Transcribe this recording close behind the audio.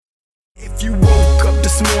If you woke up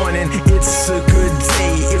this morning, it's a good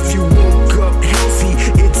day. If you woke up healthy,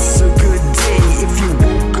 it's a good day. If you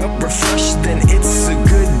woke up refreshed, then it's a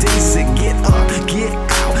good day. So get up, get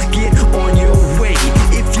out, get on your way.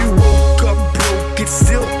 If you woke up broke, it's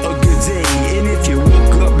still a good day. And if you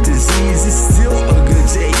woke up diseased, it's still a good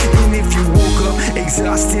day. And if you woke up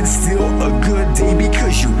exhausted, still a good day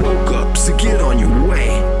because you woke up. So get on your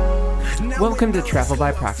way. Welcome to Travel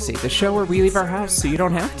by Proxy, the show where we leave our house so you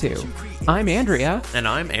don't have to. I'm Andrea. And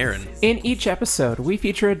I'm Aaron. In each episode, we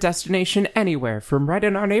feature a destination anywhere from right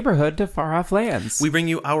in our neighborhood to far-off lands. We bring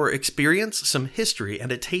you our experience, some history,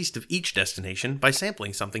 and a taste of each destination by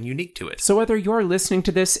sampling something unique to it. So whether you're listening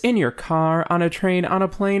to this in your car, on a train, on a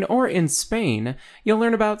plane, or in Spain, you'll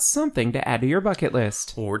learn about something to add to your bucket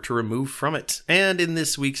list. Or to remove from it. And in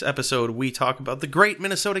this week's episode, we talk about the Great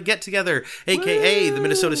Minnesota Get-Together, aka the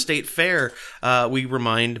Minnesota State Fair. We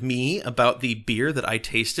remind me about the beer that I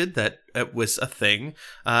tasted that was a thing.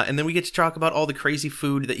 And then we get to talk about all the crazy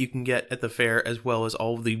food that you can get at the fair, as well as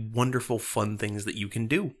all the wonderful fun things that you can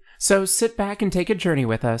do. So sit back and take a journey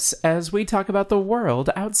with us as we talk about the world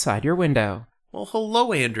outside your window. Well,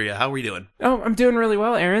 hello, Andrea. How are we doing? Oh, I'm doing really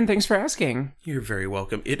well, Aaron. Thanks for asking. You're very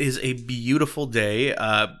welcome. It is a beautiful day.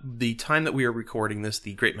 The time that we are recording this,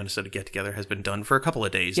 the Great Minnesota Get-Together has been done for a couple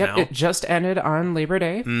of days now. It just ended on Labor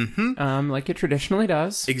Day, like it traditionally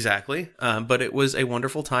does. Exactly. But it was a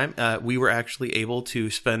wonderful time. We were actually able to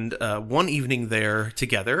spend one evening there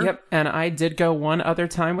together. Yep, and I did go one other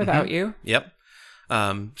time without you. Yep.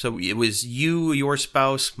 So it was you, your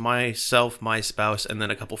spouse, myself, my spouse, and then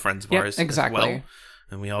a couple friends of ours exactly. as well.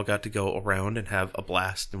 And we all got to go around and have a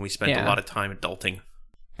blast, and we spent a lot of time adulting.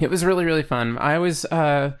 It was really, really fun. I was,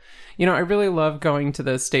 I really love going to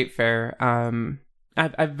the state fair.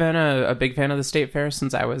 I've been a big fan of the state fair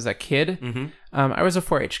since I was a kid. Mm-hmm. I was a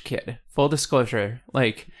 4-H kid, full disclosure,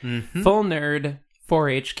 full nerd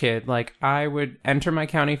 4-H kid. Like, I would enter my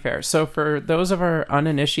county fair. So for those of our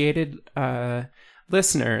uninitiated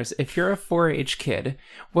listeners, if you're a 4-H kid,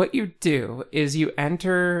 what you do is you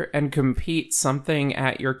enter and compete something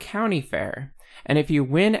at your county fair. And if you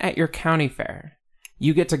win at your county fair,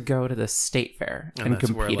 you get to go to the state fair and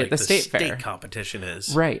compete at the state fair. State competition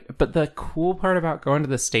is. Right. But the cool part about going to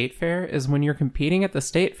the state fair is when you're competing at the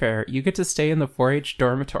state fair, you get to stay in the 4-H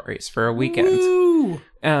dormitories for a weekend. Woo!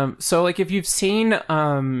 So like if you've seen like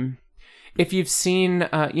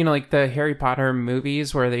the Harry Potter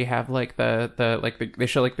movies where they have like they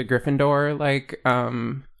show like the Gryffindor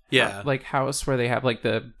like house where they have like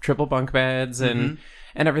the triple bunk beds and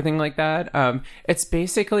everything like that. It's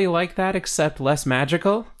basically like that except less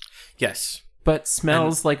magical. Yes. But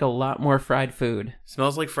smells like a lot more fried food.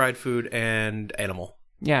 Smells like fried food and animal.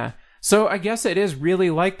 Yeah. So I guess it is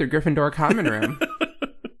really like the Gryffindor common room.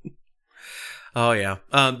 Oh, yeah.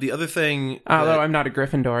 The other thing... Although I'm not a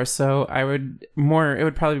Gryffindor, so it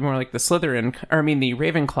would probably be more like the Slytherin, the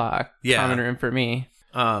Ravenclaw common room for me.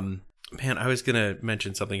 Man, I was going to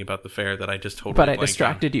mention something about the fair that I just totally But I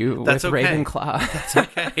distracted you with okay. Ravenclaw. That's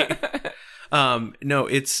okay. No,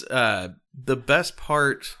 it's the best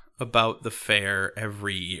part about the fair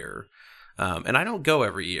every year. And I don't go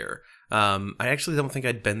every year. I actually don't think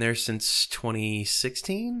I'd been there since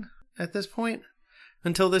 2016 at this point.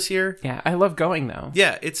 Until this year. Yeah, I love going though.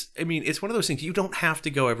 Yeah, it's one of those things. You don't have to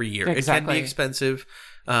go every year. Exactly. It can be expensive.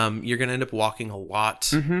 You're going to end up walking a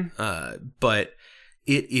lot. But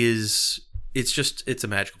it's a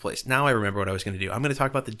magical place. Now I remember what I was going to do. I'm going to talk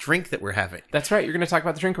about the drink that we're having. That's right. You're going to talk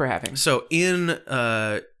about the drink we're having. So in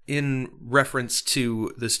reference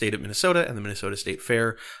to the state of Minnesota and the Minnesota State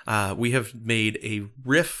Fair, we have made a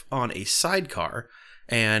riff on a sidecar.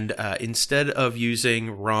 And instead of using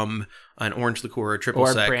rum, an orange liqueur, or triple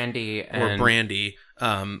sec, brandy,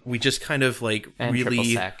 we just kind of like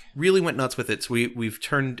really went nuts with it. So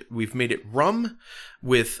we've made it rum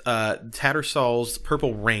with Tattersall's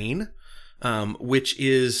Purple Rain, which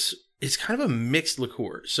it's kind of a mixed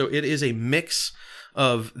liqueur. So it is a mix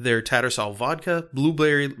of their Tattersall vodka,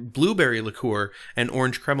 blueberry liqueur, and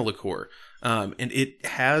orange crema liqueur. And it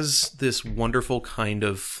has this wonderful kind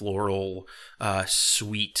of floral,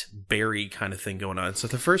 sweet berry kind of thing going on. So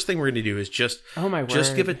the first thing we're going to do is just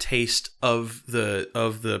give a taste of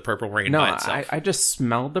the Purple Rain by itself. I just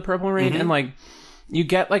smelled the Purple Rain and like you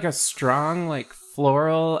get like a strong like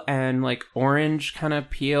floral and like orange kind of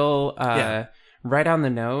peel right on the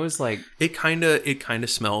nose. Like it kind of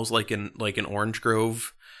smells like an orange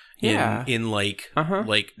grove. In like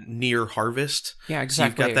near harvest. Yeah,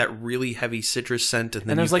 exactly. So you've got that really heavy citrus scent, and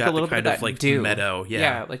then there's you've like got a little the kind bit of like dew. meadow.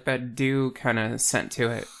 Yeah, like that dew kind of scent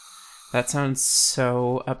to it. That sounds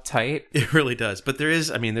so uptight. It really does. But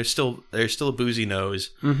there's still a boozy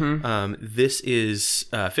nose. Mm-hmm. This is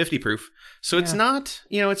 50 proof. So it's not,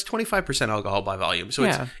 it's 25% alcohol by volume.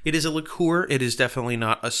 So it is a liqueur. It is definitely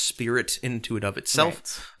not a spirit into and of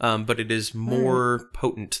itself. Right. But it is more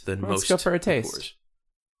potent than most. Let's go for a taste. Liqueurs.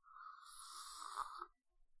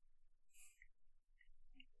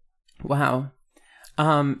 Wow.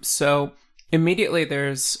 So immediately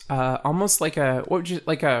there's almost like a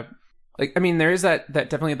there is that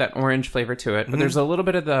definitely that orange flavor to it, but there's a little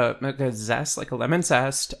bit of the zest, like a lemon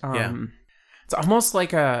zest. It's almost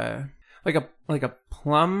like a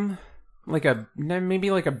plum, not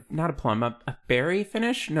a plum, a berry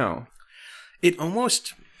finish. No, it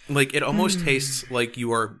almost tastes like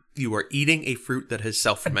you are eating a fruit that has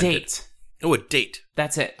self-fermented. A date. Oh, a date.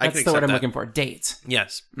 That's it. That's the word I'm looking for. Date.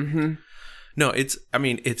 Yes. Mm-hmm. No, it's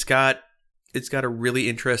got a really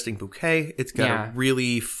interesting bouquet. It's got a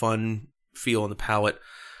really fun feel on the palate.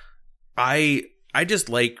 I just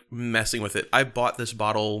like messing with it. I bought this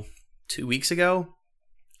bottle 2 weeks ago,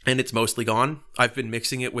 and it's mostly gone. I've been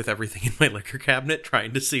mixing it with everything in my liquor cabinet,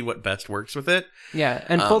 trying to see what best works with it. Yeah,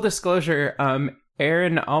 and full disclosure,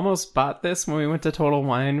 Aaron almost bought this when we went to Total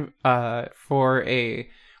Wine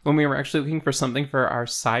when we were actually looking for something for our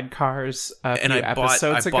sidecars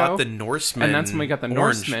episodes ago. I bought the Norseman, and that's when we got the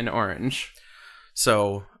Norseman orange.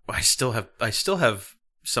 So I still have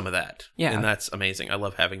some of that. Yeah, and that's amazing. I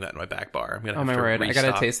love having that in my back bar. I'm gonna. Oh my word! I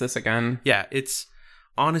gotta taste this again. Yeah, it's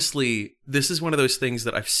honestly, this is one of those things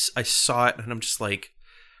that I saw it and I'm just like,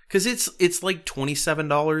 because it's like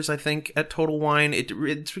 $27, I think, at Total Wine. It's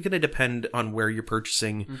going to depend on where you're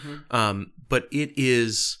purchasing, but it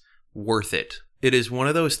is worth it. It is one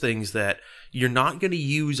of those things that you're not going to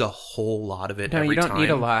use a whole lot of it every time. No, you don't need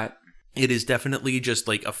a lot. It is definitely just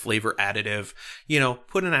like a flavor additive.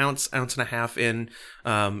 Put an ounce and a half in.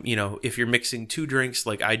 If you're mixing 2 drinks,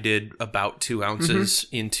 like I did about 2 ounces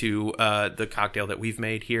into the cocktail that we've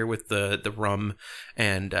made here with the rum,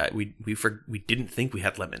 and we didn't think we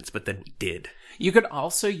had lemons, but then we did. You could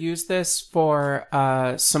also use this for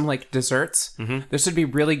some like desserts. Mm-hmm. This would be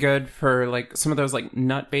really good for like some of those like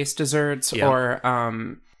nut-based desserts or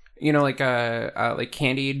like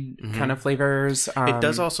candied kind of flavors. It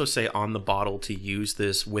does also say on the bottle to use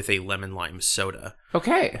this with a lemon lime soda.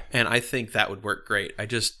 Okay. And I think that would work great. I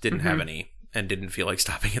just didn't have any and didn't feel like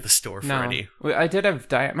stopping at the store for any. I did have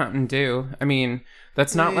Diet Mountain Dew. I mean,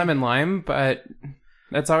 that's not lemon lime, but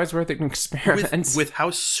that's always worth an experiment. With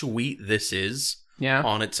how sweet this is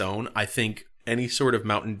on its own, I think any sort of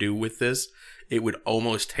Mountain Dew with this, it would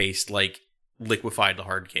almost taste like liquefied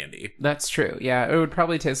hard candy. That's true. Yeah, it would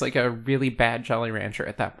probably taste like a really bad Jolly Rancher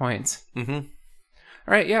at that point. Mm-hmm. All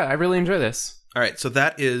right, yeah, I really enjoy this. All right, so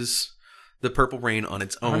that is the Purple Rain on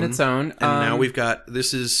its own. And now we've got,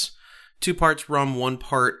 this is 2 parts rum, 1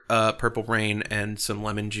 part Purple Rain, and some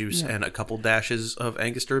lemon juice, and a couple dashes of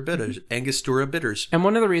Angostura bitters. And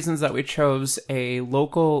one of the reasons that we chose a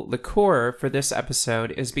local liqueur for this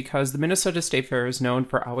episode is because the Minnesota State Fair is known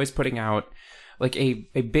for always putting out like a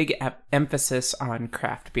big emphasis on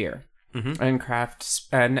craft beer and crafts,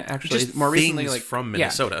 and actually just more recently, like from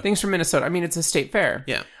Minnesota, things from Minnesota. I mean, it's a state fair.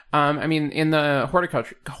 Yeah. I mean, in the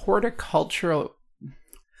horticultural.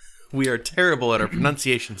 We are terrible at our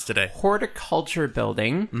pronunciations today. Horticulture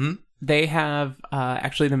building. They have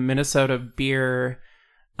actually the Minnesota beer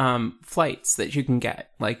flights that you can get.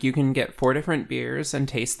 Like you can get 4 different beers and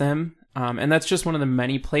taste them. And that's just one of the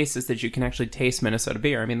many places that you can actually taste Minnesota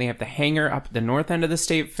beer. I mean, they have the hangar up at the north end of the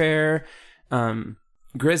state fair.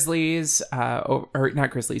 Grizzlies, or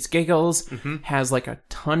not Grizzlies, Giggles has like a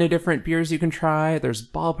ton of different beers you can try. There's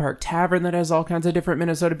Ballpark Tavern that has all kinds of different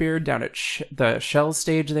Minnesota beer. Down at the Shell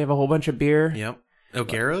stage, they have a whole bunch of beer. Yep.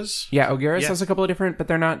 O'Gara's? Yeah, O'Gara's has a couple of different, but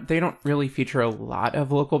they don't really feature a lot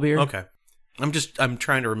of local beer. Okay. I'm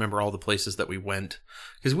trying to remember all the places that we went,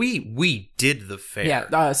 because we did the fair.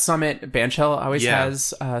 Yeah, Summit, Bandshell always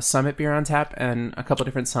has Summit beer on tap and a couple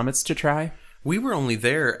different Summits to try. We were only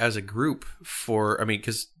there as a group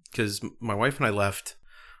because my wife and I left,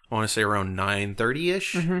 I want to say around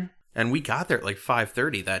 9:30ish, and we got there at like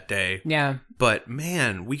 5:30 that day. Yeah, but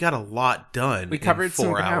man, we got a lot done. We covered in 4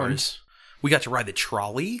 some hours. ground. We got to ride the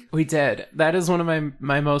trolley. We did. That is one of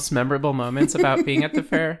my most memorable moments about being at the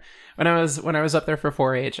fair. When I was up there for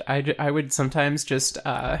 4-H, I would sometimes just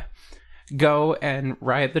go and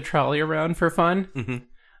ride the trolley around for fun. Mm-hmm.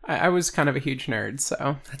 I was kind of a huge nerd,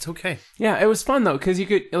 so that's okay. Yeah, it was fun though, because you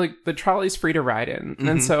could the trolley's free to ride in,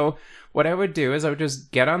 and so what I would do is I would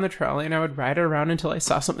just get on the trolley and I would ride it around until I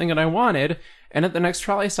saw something that I wanted, and at the next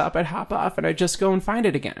trolley stop I'd hop off and I'd just go and find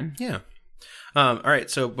it again. Yeah. All right,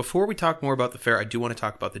 so before we talk more about the fair, I do want to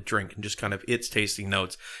talk about the drink and just kind of its tasting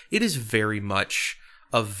notes. It is very much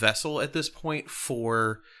a vessel at this point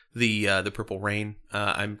for the Purple Rain.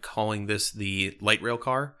 I'm calling this the light rail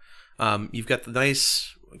car. You've got the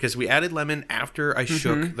nice, because we added lemon after I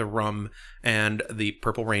shook the rum and the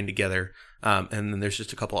Purple Rain together. And then there's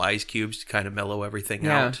just a couple ice cubes to kind of mellow everything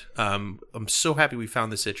out. I'm so happy we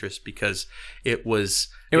found the citrus because it would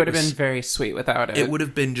have been very sweet without it. It would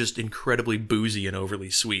have been just incredibly boozy and overly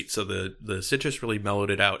sweet. So the citrus really mellowed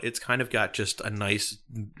it out. It's kind of got just a nice,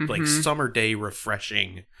 like, summer day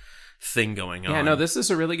refreshing thing going on. Yeah, no, this is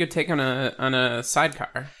a really good take on a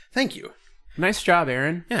sidecar. Thank you. Nice job,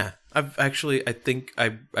 Aaron. Yeah. I think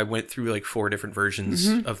I went through like 4 different versions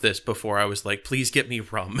of this before I was like, please get me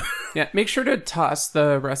rum. Yeah, make sure to toss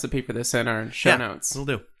the recipe for this in our show notes. Will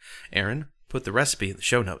do. Aaron, put the recipe in the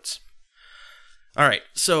show notes. All right,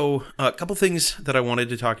 so a couple things that I wanted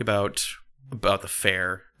to talk about the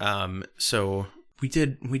fair. So we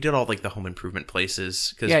did all like the home improvement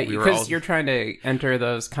places because you're trying to enter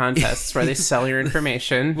those contests where they sell your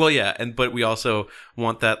information. Well, yeah, but we also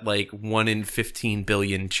want that like 1 in 15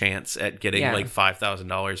 billion chance at getting like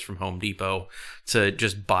 $5,000 from Home Depot to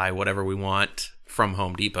just buy whatever we want from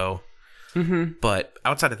Home Depot. Mm-hmm. But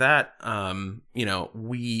outside of that,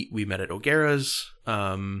 we met at O'Gara's.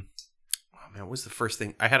 What was the first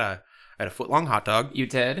thing? I had a foot-long hot dog. You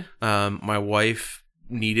did? My wife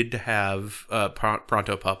needed to have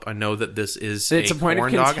Pronto Pup. I know that this is it's a point of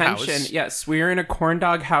contention. House. Yes, we are in a corn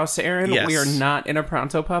dog house, Aaron. Yes. We are not in a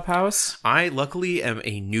Pronto Pup house. I luckily am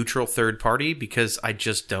a neutral third party because I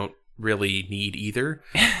just don't really need either.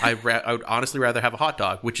 I would honestly rather have a hot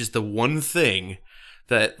dog, which is the one thing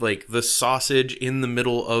that, like, the sausage in the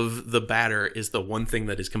middle of the batter is the one thing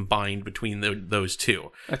that is combined between those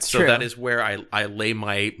two. That's true. So that is where I lay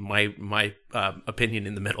my opinion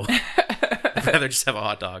in the middle. I'd rather just have a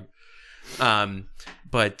hot dog.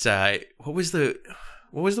 But what was the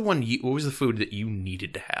food that you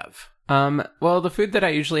needed to have? Well, the food that I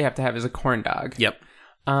usually have to have is a corn dog. Yep.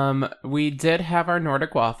 We did have our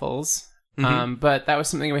Nordic waffles. But that was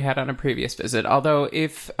something we had on a previous visit. Although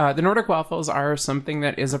if the Nordic waffles are something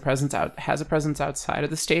that has a presence outside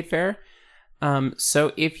of the state fair.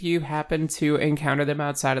 So if you happen to encounter them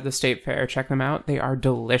outside of the state fair, check them out. They are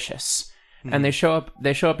delicious. And they show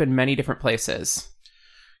up in many different places.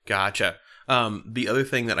 Gotcha. The other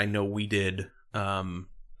thing that I know we did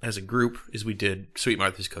as a group is we did Sweet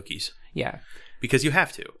Martha's cookies. Yeah. Because you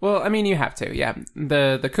have to. Well, I mean, you have to, yeah.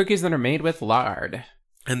 The cookies that are made with lard.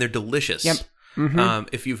 And they're delicious. Yep. Mm-hmm.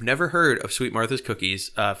 If you've never heard of Sweet Martha's cookies,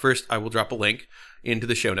 first, I will drop a link into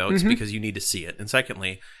the show notes because you need to see it. And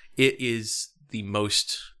secondly, it is the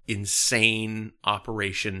most insane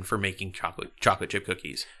operation for making chocolate chip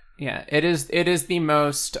cookies. Yeah, it is the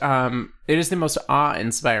most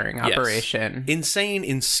awe-inspiring operation. Yes. Insane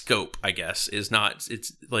in scope, I guess, is not.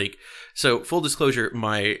 It's like, so full disclosure,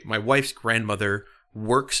 my wife's grandmother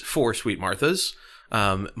works for Sweet Martha's.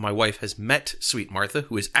 My wife has met Sweet Martha,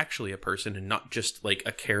 who is actually a person and not just like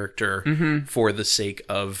a character for the sake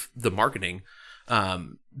of the marketing.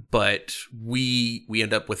 But we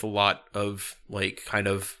end up with a lot of like kind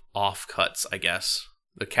of offcuts, I guess,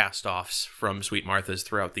 the cast-offs from Sweet Martha's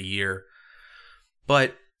throughout the year.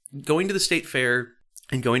 But going to the state fair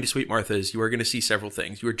and going to Sweet Martha's, you are going to see several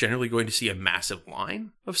things. You are generally going to see a massive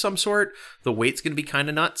line of some sort. The wait's going to be kind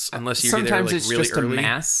of nuts unless you're there like really early. Sometimes it's just a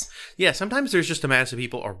mass. Yeah, sometimes there's just a mass of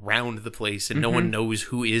people around the place and no one knows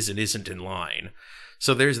who is and isn't in line.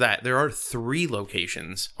 So there's that. There are 3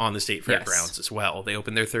 locations on the state fairgrounds as well. They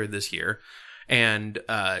opened their 3rd this year. And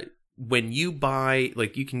when you buy,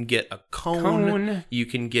 like, you can get a cone, you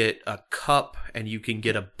can get a cup, and you can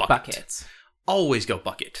get a bucket. Always go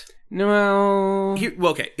bucket. No.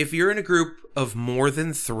 Okay, if you're in a group of more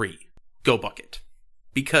than 3, go bucket.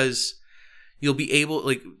 Because you'll be able,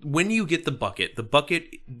 like, when you get the bucket,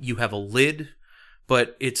 you have a lid,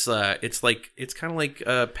 but it's kind of like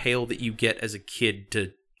a pail that you get as a kid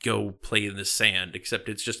to go play in the sand, except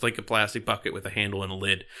it's just like a plastic bucket with a handle and a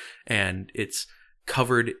lid, and it's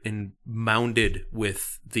covered and mounded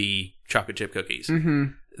with the chocolate chip cookies.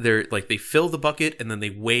 They're like, they fill the bucket and then they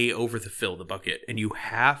weigh over to fill the bucket, and you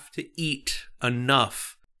have to eat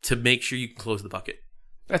enough to make sure you can close the bucket.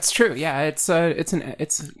 That's true. Yeah, it's an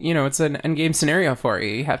end game scenario for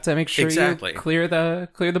you. You have to make sure you clear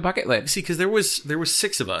the bucket lid. See, because there was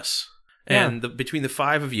 6 of us. And between the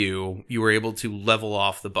 5 of you, you were able to level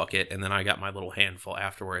off the bucket, and then I got my little handful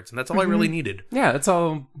afterwards, and that's all I really needed. Yeah, that's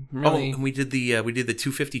all. Really. Oh, and we did the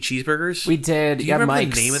 250 cheeseburgers. We did. Do you remember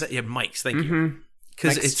Mike's? The name of that? Yeah, Mike's. Thank you.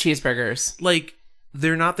 Because it's cheeseburgers. Like,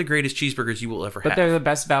 they're not the greatest cheeseburgers you will ever have. But they're the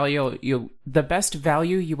best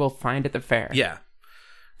value you will find at the fair. Yeah.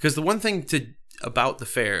 Because the one thing about the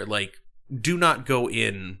fair, like, do not go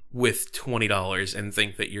in with $20 and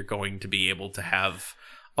think that you're going to be able to have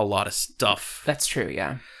a lot of stuff. That's true,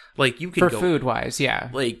 yeah. Like, you can For food wise, yeah.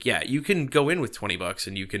 Like, yeah, you can go in with $20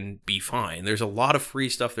 and you can be fine. There's a lot of free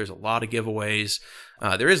stuff. There's a lot of giveaways.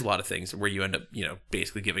 There is a lot of things where you end up,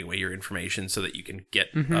 basically giving away your information so that you can get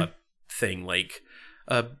a thing like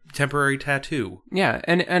a temporary tattoo. Yeah,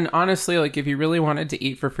 and honestly, like, if you really wanted to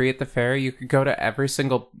eat for free at the fair, you could go to every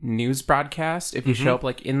single news broadcast if you show up,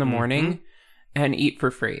 like, in the morning and eat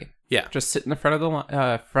for free. Yeah, just sit in the front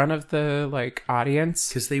of the like audience,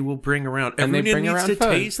 because they will bring around. And they bring around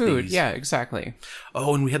taste food. These. Yeah, exactly.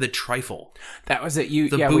 Oh, and we had the trifle. That was it. We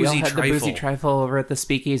all had the boozy trifle over at the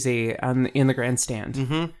Speakeasy in the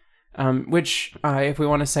grandstand. Which, if we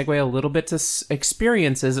want to segue a little bit to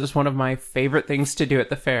experiences, is one of my favorite things to do at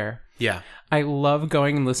the fair. Yeah, I love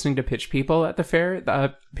going and listening to pitch people at the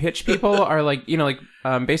fair. Pitch people are like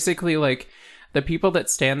basically like the people that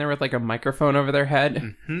stand there with like a microphone over their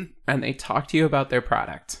head and they talk to you about their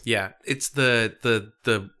product. Yeah, it's the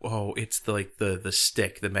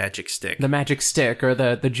stick, the magic stick. The magic stick, or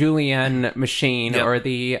the julienne machine, or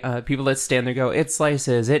the people that stand there go, it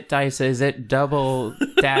slices, it dices, it double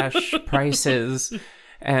dash prices.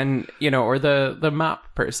 And, or the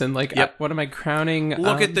mop person, like, one of my crowning...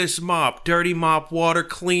 Look at this mop. Dirty mop water,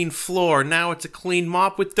 clean floor. Now it's a clean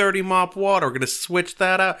mop with dirty mop water. We're going to switch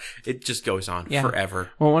that out. It just goes on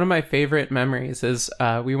forever. Well, one of my favorite memories is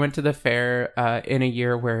we went to the fair in a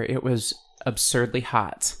year where it was absurdly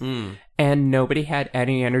hot. And nobody had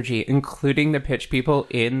any energy, including the pitch people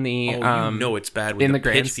in the... it's bad when in the pitch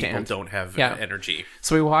grandstand. People don't have energy.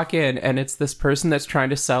 So we walk in, and it's this person that's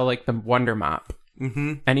trying to sell, like, the Wonder Mop.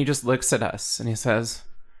 And he just looks at us and he says,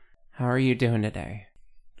 "How are you doing today?"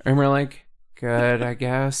 And we're like, "Good, I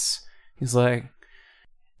guess." He's like,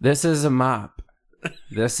 "This is a mop.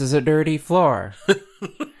 This is a dirty floor.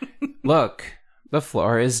 Look, the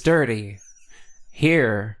floor is dirty.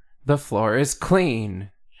 Here, the floor is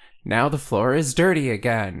clean. Now the floor is dirty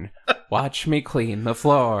again. Watch me clean the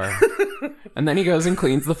floor." And then he goes and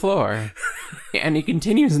cleans the floor. And he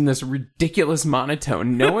continues in this ridiculous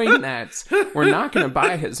monotone, knowing that we're not going to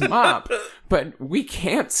buy his mop, but we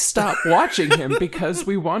can't stop watching him because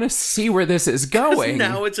we want to see where this is going.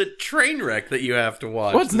 Now it's a train wreck that you have to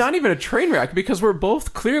watch. Well, it's not even a train wreck because we're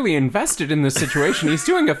both clearly invested in this situation. He's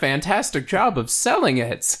doing a fantastic job of selling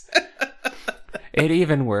it. It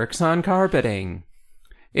even works on carpeting.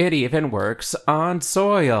 It even works on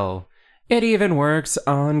soil. It even works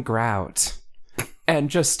on grout. And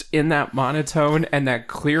just in that monotone and that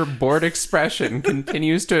clear bored expression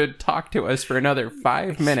continues to talk to us for another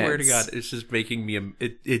 5 minutes. I swear to God, it's just making me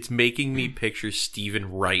it's making me picture Stephen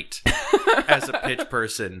Wright as a pitch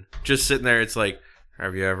person. Just sitting there, it's like,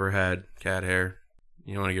 have you ever had cat hair?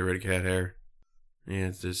 You want to get rid of cat hair? Yeah,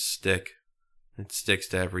 it's this stick. It sticks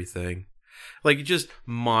to everything. Like, just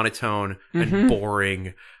monotone and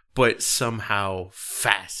boring, but somehow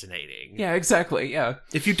fascinating. Yeah, exactly, yeah.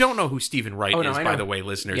 If you don't know who Stephen Wright is, by the way,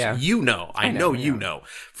 listeners, you know. I know you know.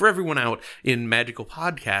 For everyone out in magical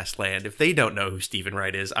podcast land, if they don't know who Stephen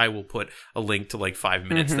Wright is, I will put a link to like 5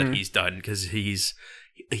 minutes that he's done, because he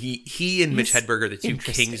and Mitch Hedberg are the two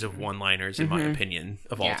kings of one-liners, in my opinion,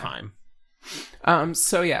 of all time.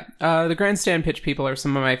 The grandstand pitch people are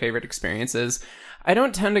some of my favorite experiences. I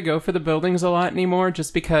don't tend to go for the buildings a lot anymore,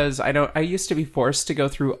 just because I used to be forced to go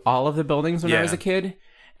through all of the buildings when I was a kid,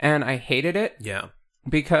 and I hated it. Yeah.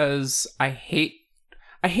 Because I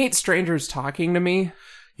hate strangers talking to me.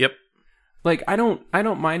 Yep. Like, I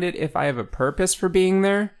don't mind it if I have a purpose for being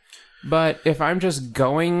there, but if I'm just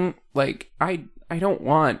going, like, I don't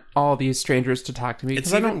want all these strangers to talk to me.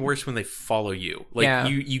 It's even worse when they follow you.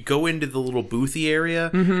 Like, you go into the little boothy area,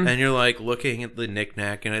 and you're, like, looking at the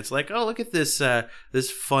knickknack, and it's like, oh, look at this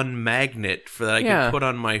this fun magnet that I can put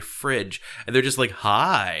on my fridge. And they're just like,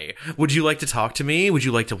 hi, would you like to talk to me? Would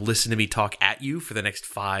you like to listen to me talk at you for the next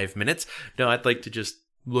 5 minutes? No, I'd like to just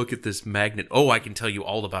look at this magnet. Oh, I can tell you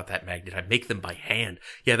all about that magnet. I make them by hand.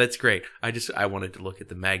 Yeah, that's great. I wanted to look at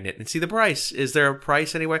the magnet and see the price. Is there a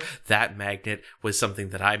price anywhere? That magnet was something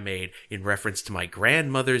that I made in reference to my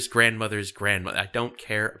grandmother's grandmother's grandmother. I don't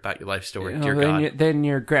care about your life story, dear God. Then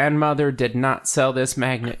your grandmother did not sell this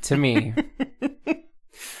magnet to me.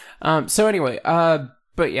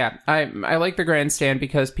 But yeah, I like the grandstand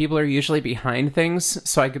because people are usually behind things,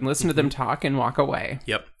 so I can listen to them talk and walk away.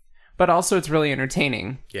 Yep. But also, it's really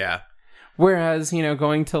entertaining. Yeah. Whereas,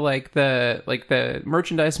 going to like the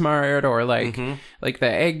merchandise mart or like the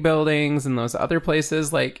egg buildings and those other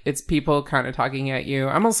places, like it's people kind of talking at you.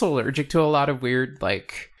 I'm also allergic to a lot of weird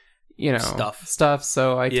like stuff,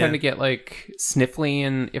 so I tend to get like sniffly,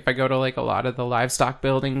 and if I go to like a lot of the livestock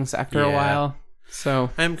buildings after a while. So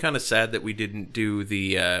I'm kind of sad that we didn't do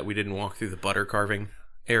we didn't walk through the butter carving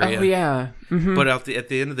area. Oh yeah. Mm-hmm. But at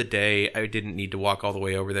the end of the day, I didn't need to walk all the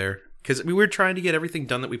way over there because we were trying to get everything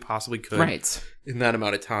done that we possibly could in that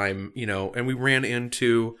amount of time, and we ran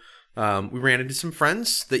into some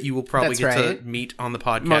friends that you will probably to meet on the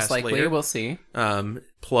podcast. Most likely, later. We'll see.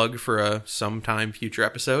 Plug for a sometime future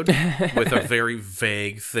episode with a very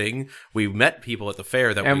vague thing. We met people at the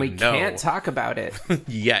fair that we know. Can't talk about it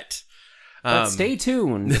yet. But stay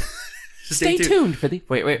tuned. Stay tuned for the...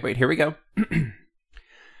 Wait, here we go.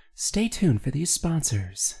 Stay tuned for these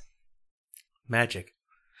sponsors. Magic.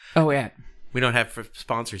 Oh, yeah. We don't have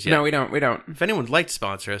sponsors yet. No, we don't. If anyone would like to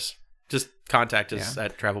sponsor us, just contact us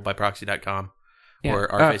at travelbyproxy.com. Yeah.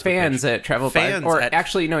 Or our Facebook fans page. At travel by... Or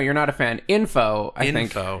actually, no, you're not a fan. Info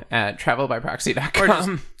at travelbyproxy.com. Or just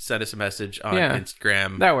send us a message on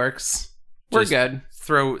Instagram. That works. We're good.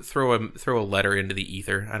 Throw a letter into the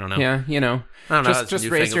ether. I don't know. Yeah, I don't know. Just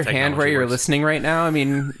raise your hand where you're listening right now. I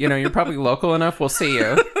mean, you're probably local enough. We'll see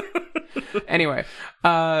you. Anyway,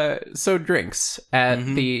 so drinks at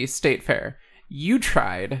the state fair. You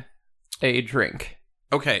tried a drink.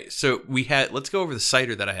 Okay, so let's go over the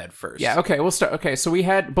cider that I had first. Yeah, okay, we'll start. Okay, so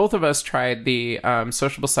both of us tried the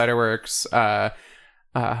Sociable Cider Works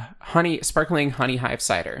sparkling honey hive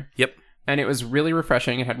cider. Yep. And it was really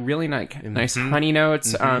refreshing. It had really nice honey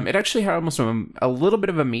notes. It actually had almost a little bit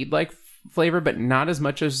of a mead-like flavor, but not as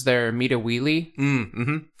much as their Mead Wheelie.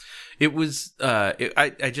 Mm-hmm. It was.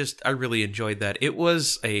 I really enjoyed that. It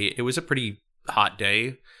was a pretty hot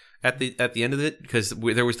day at the end of it because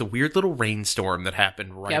there was the weird little rainstorm that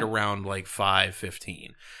happened around like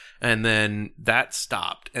 5:15. And then that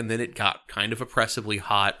stopped, and then it got kind of oppressively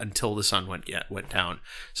hot until the sun went down.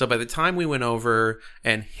 So by the time we went over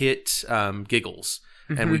and hit Giggles,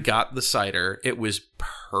 and we got the cider, it was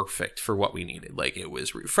perfect for what we needed. Like, it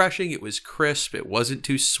was refreshing, it was crisp, it wasn't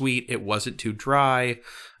too sweet, it wasn't too dry.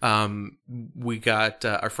 We got,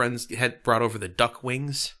 our friends had brought over the duck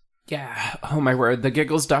wings. Yeah, oh my word, the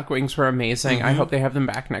Giggles duck wings were amazing. I hope they have them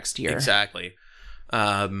back next year. Exactly.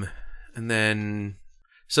 And then...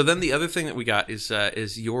 So then the other thing that we got is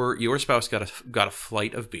your spouse got a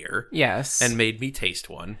flight of beer. Yes. And made me taste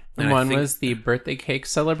one. And one was the birthday cake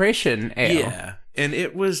celebration ale. Yeah. And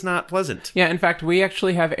it was not pleasant. Yeah, in fact, we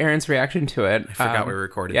actually have Aaron's reaction to it. I forgot we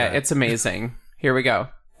recorded that. Yeah, it's amazing. Here we go.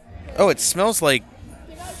 Oh, it smells like...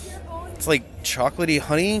 It's like chocolatey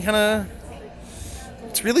honey, kind of...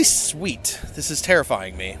 It's really sweet. This is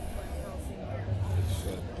terrifying me.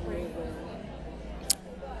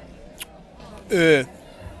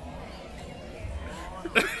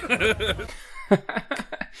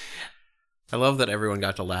 I love that everyone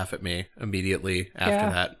got to laugh at me immediately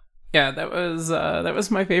after that. Yeah, that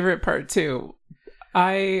was my favorite part too.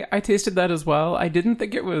 I tasted that as well. I didn't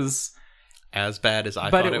think it was as bad as I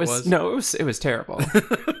thought it was. No, it was terrible.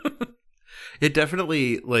 It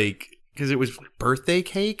definitely, like, because it was birthday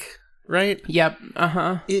cake, right? Yep.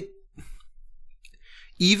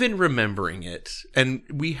 Even remembering it, and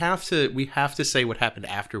we have to say what happened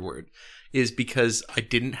afterward, is because I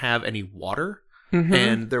didn't have any water,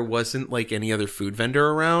 and there wasn't like any other food vendor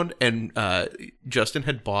around, and Justin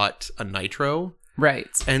had bought a nitro, right?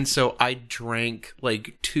 And so I drank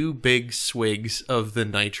like 2 big swigs of the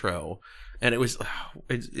nitro, and it was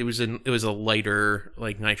a lighter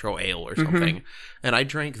like nitro ale or something, and I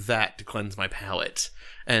drank that to cleanse my palate.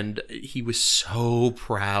 And he was so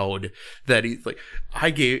proud that he's like,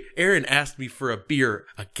 Aaron asked me for a beer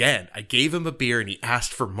again. I gave him a beer and he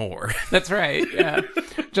asked for more. That's right. Yeah.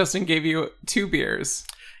 Justin gave you 2 beers.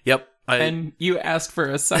 Yep. And you asked for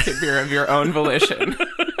a second beer of your own volition.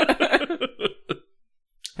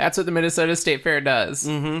 That's what the Minnesota State Fair does.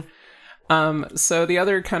 So the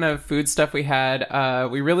other kind of food stuff we had,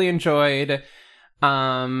 we really enjoyed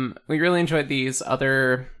these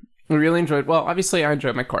other... well, obviously I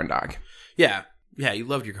enjoyed my corn dog. Yeah, you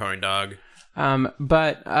loved your corn dog.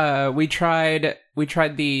 But we tried like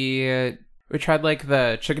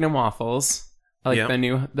the chicken and waffles, like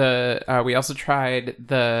we also tried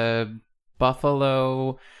the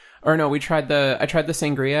buffalo, I tried the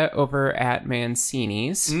sangria over at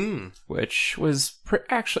Mancini's, which was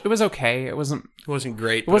actually, it was okay. It wasn't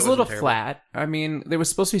great. It was a little flat. I mean, it was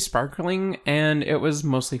supposed to be sparkling and it was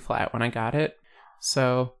mostly flat when I got it.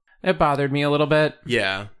 So it bothered me a little bit.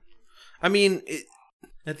 Yeah. I mean,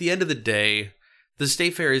 at the end of the day, the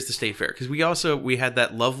state fair is the state fair, because we had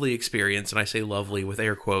that lovely experience, and I say lovely with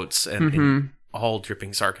air quotes and all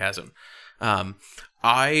dripping sarcasm.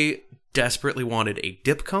 I desperately wanted a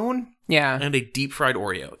dip cone and a deep fried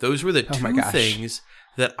Oreo. Those were the two things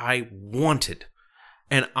that I wanted.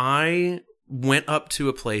 And I went up to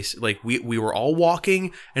a place, like we were all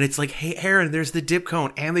walking, and it's like, hey, Aaron, there's the dip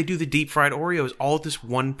cone, and they do the deep fried Oreos all at this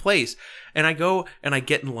one place. And I go and I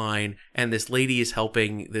get in line, and this lady is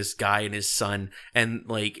helping this guy and his son, and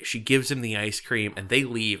like she gives him the ice cream, and they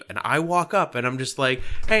leave, and I walk up, and I'm just like,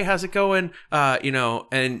 hey, how's it going?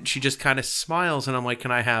 And she just kind of smiles, and I'm like,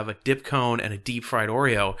 can I have a dip cone and a deep fried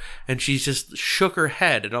Oreo? And she's just shook her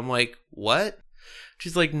head, and I'm like, what?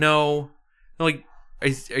 She's like, no. I'm like,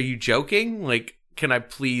 are you joking? Like, can I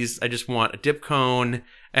please? I just want a dip cone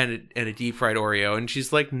and a deep fried Oreo. And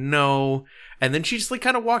she's like, no. And then she just like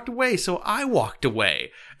kind of walked away. So I walked away,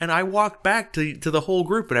 and I walked back to the whole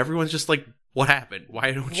group, and everyone's just like, what happened?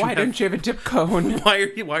 Why don't you have a dip cone? Why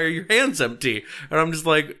are your hands empty? And I'm just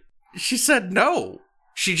like, she said no.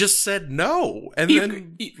 She just said no. And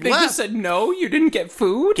then they just said no? You didn't get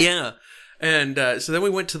food? Yeah. And so then we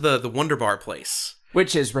went to the Wonder Bar place.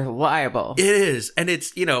 Which is reliable. It is. And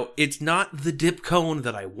it's, it's not the dip cone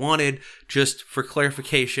that I wanted, just for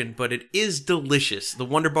clarification, but it is delicious. The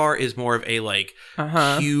Wonder Bar is more of a, like,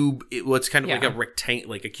 cube, what's kind of like a rectangle,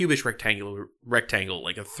 like a cubish rectangle,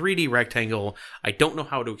 like a 3D rectangle. I don't know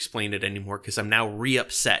how to explain it anymore, because I'm now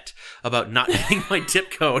re-upset about not getting my dip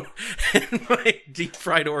cone and my deep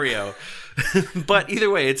fried Oreo. But either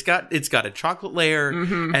way, it's got a chocolate layer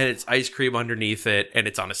and it's ice cream underneath it, and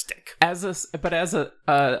it's on a stick. As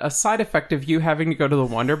a side effect of you having to go to the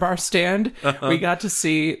Wonder Bar stand, we got to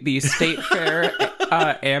see the State Fair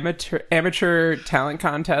amateur talent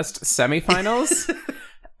contest semifinals,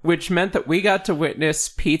 which meant that we got to witness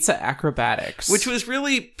pizza acrobatics, which was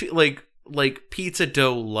really like pizza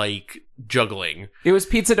dough like juggling. It was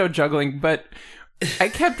pizza dough juggling, but I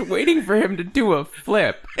kept waiting for him to do a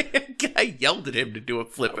flip. I yelled at him to do a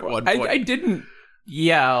flip at one point. I didn't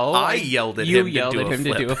yell. I yelled at him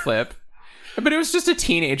to do a flip. But it was just a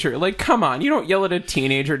teenager. Like, come on. You don't yell at a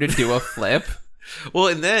teenager to do a flip. Well,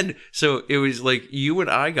 and then, so it was like you and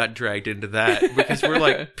I got dragged into that because we're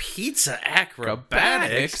like, pizza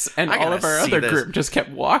acrobatics. And all of our other group just kept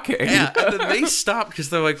walking. Yeah, and then they stopped because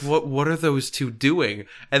they're like, what are those two doing?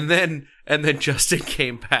 And then Justin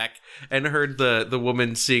came back and heard the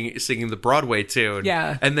woman singing the Broadway tune.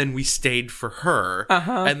 Yeah. And then we stayed for her.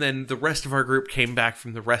 And then the rest of our group came back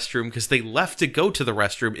from the restroom because they left to go to the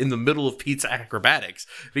restroom in the middle of pizza acrobatics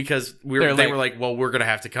because they were like, well, we're going to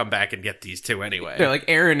have to come back and get these two anyway. They're like,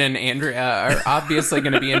 Aaron and Andrea are obviously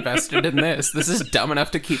going to be invested in this. This is dumb enough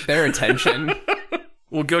to keep their attention.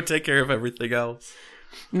 We'll go take care of everything else.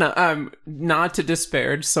 No, not to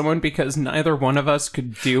disparage someone, because neither one of us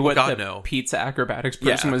could do what pizza acrobatics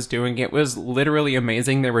person was doing. It was literally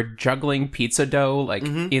amazing. They were juggling pizza dough like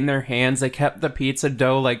in their hands. They kept the pizza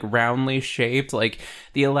dough like roundly shaped. Like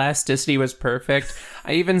the elasticity was perfect.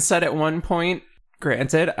 I even said at one point,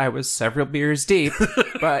 granted, I was several beers deep,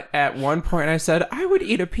 but at one point I said, I would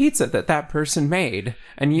eat a pizza that person made.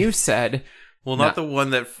 And you said... Well, not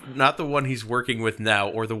the one he's working with now,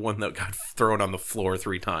 or the one that got thrown on the floor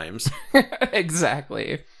 3 times.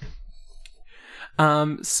 Exactly.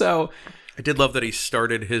 So I did love that he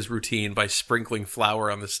started his routine by sprinkling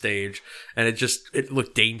flour on the stage, and it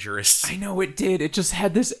looked dangerous. I know it did. It just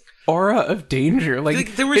had this aura of danger.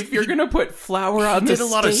 Like, if you're gonna put flour on the stage, he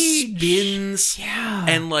did a lot of spins, yeah,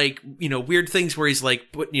 and like weird things where he's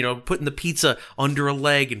like putting the pizza under a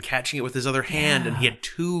leg and catching it with his other hand, and he had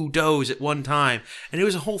 2 doughs at one time, and it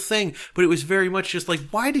was a whole thing. But it was very much just like,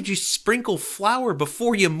 why did you sprinkle flour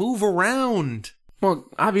before you move around? Well,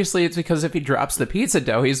 obviously it's because if he drops the pizza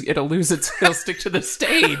dough, it'll stick to the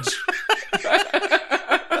stage.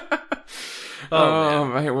 Oh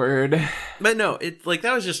my word! But no,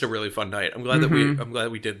 that was just a really fun night. I'm glad that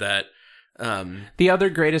we did that. The other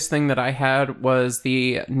greatest thing that I had was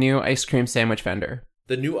the new ice cream sandwich vendor.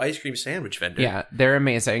 The new ice cream sandwich vendor. Yeah, they're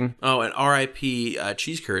amazing. Oh, and R.I.P.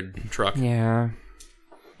 Cheese curd truck. Yeah.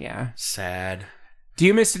 Sad. Do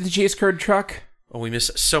you miss the cheese curd truck? Oh, we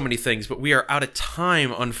miss so many things, but we are out of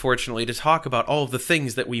time, unfortunately, to talk about all of the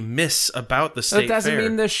things that we miss about the state fair. That doesn't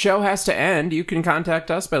mean the show has to end. You can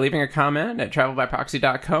contact us by leaving a comment at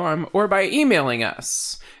travelbyproxy.com or by emailing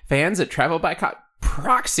us, fans@travelbyproxy.com.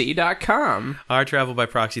 Proxy.com. Our Travel by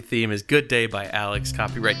Proxy theme is Good Day by Alex,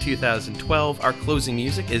 copyright 2012. Our closing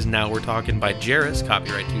music is Now We're Talking by Jairus,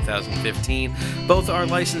 copyright 2015. Both are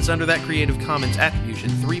licensed under that Creative Commons Attribution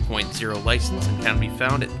 3.0 license and can be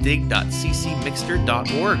found at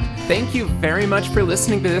dig.ccmixter.org. Thank you very much for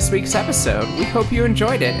listening to this week's episode. We hope you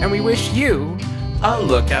enjoyed it, and we wish you a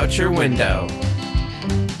look out your window.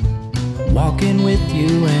 Walking with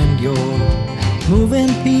you and you're moving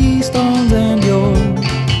pea stones and you're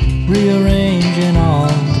rearranging all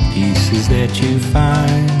the pieces that you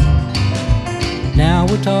find. Now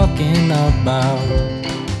we're talking about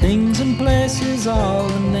things and places, all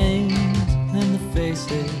the names and the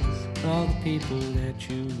faces, all the people that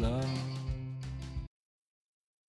you love.